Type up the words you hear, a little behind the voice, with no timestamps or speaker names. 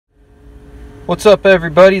What's up,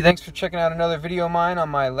 everybody? Thanks for checking out another video of mine on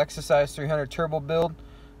my Lexus IS300 Turbo Build.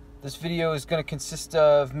 This video is going to consist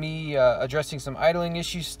of me addressing some idling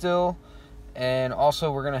issues still, and also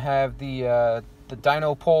we're going to have the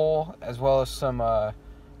dyno poll as well as some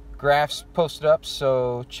graphs posted up,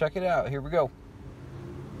 so check it out. Here we go.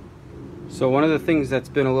 So one of the things that's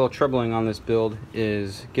been a little troubling on this build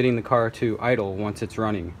is getting the car to idle once it's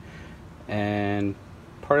running, and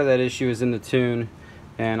part of that issue is in the tune.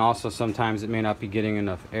 And also sometimes it may not be getting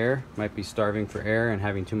enough air, might be starving for air and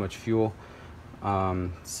having too much fuel.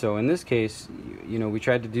 So in this case, you know, we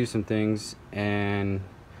tried to do some things and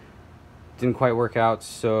didn't quite work out.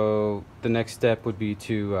 So the next step would be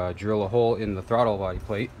to drill a hole in the throttle body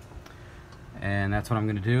plate. And that's what I'm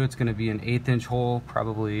going to do. It's going to be an 1/8 inch hole,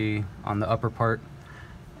 probably on the upper part.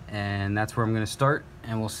 And that's where I'm going to start.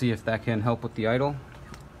 And we'll see if that can help with the idle.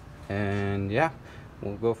 And yeah,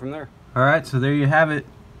 we'll go from there. Alright, so there you have it.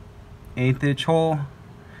 1/8 inch hole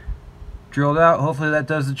drilled out. Hopefully that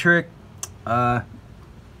does the trick. I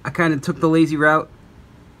kind of took the lazy route.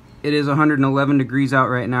 It is 111 degrees out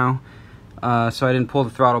right now, so I didn't pull the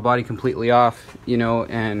throttle body completely off, you know,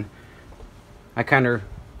 and I kind of,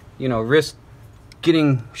 you know, risked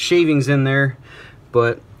getting shavings in there,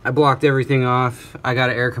 but I blocked everything off. I got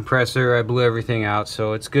an air compressor. I blew everything out,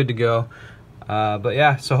 so it's good to go. But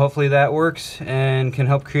yeah, so hopefully that works and can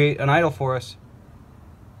help create an idle for us.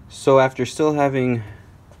 So after still having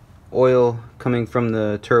oil coming from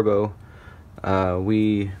the turbo,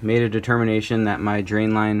 we made a determination that my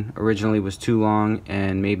drain line originally was too long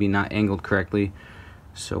and maybe not angled correctly.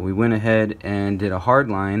 So we went ahead and did a hard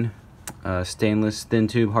line, stainless thin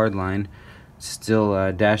tube hard line,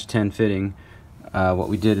 still dash 10 fitting. What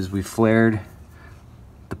we did is we flared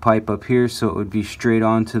the pipe up here so it would be straight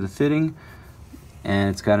onto the fitting,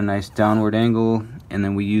 and it's got a nice downward angle. And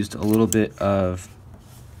then we used a little bit of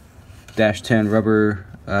dash 10 rubber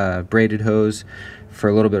braided hose for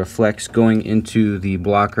a little bit of flex going into the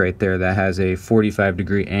block right there that has a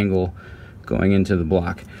 45-degree angle going into the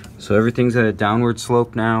block. So everything's at a downward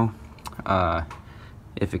slope now.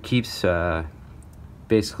 If it keeps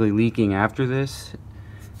basically leaking after this,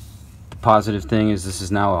 the positive thing is this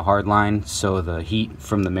is now a hard line, so the heat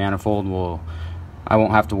from the manifold I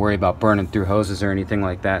won't have to worry about burning through hoses or anything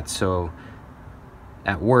like that. So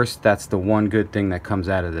at worst, that's the one good thing that comes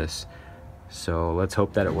out of this. So let's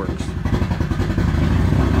hope that it works.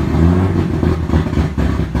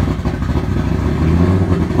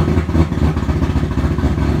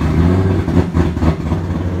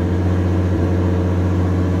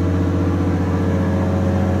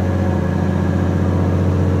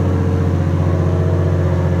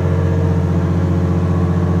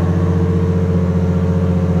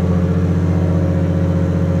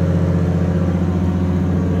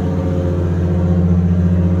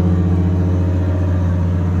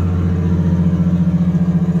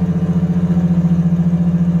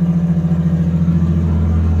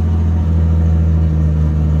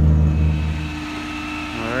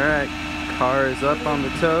 Car is up on the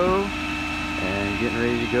tow and getting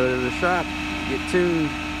ready to go to the shop, get tuned.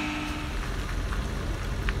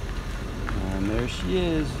 And there she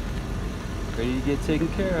is, ready to get taken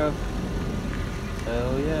care of.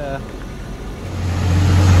 Hell yeah.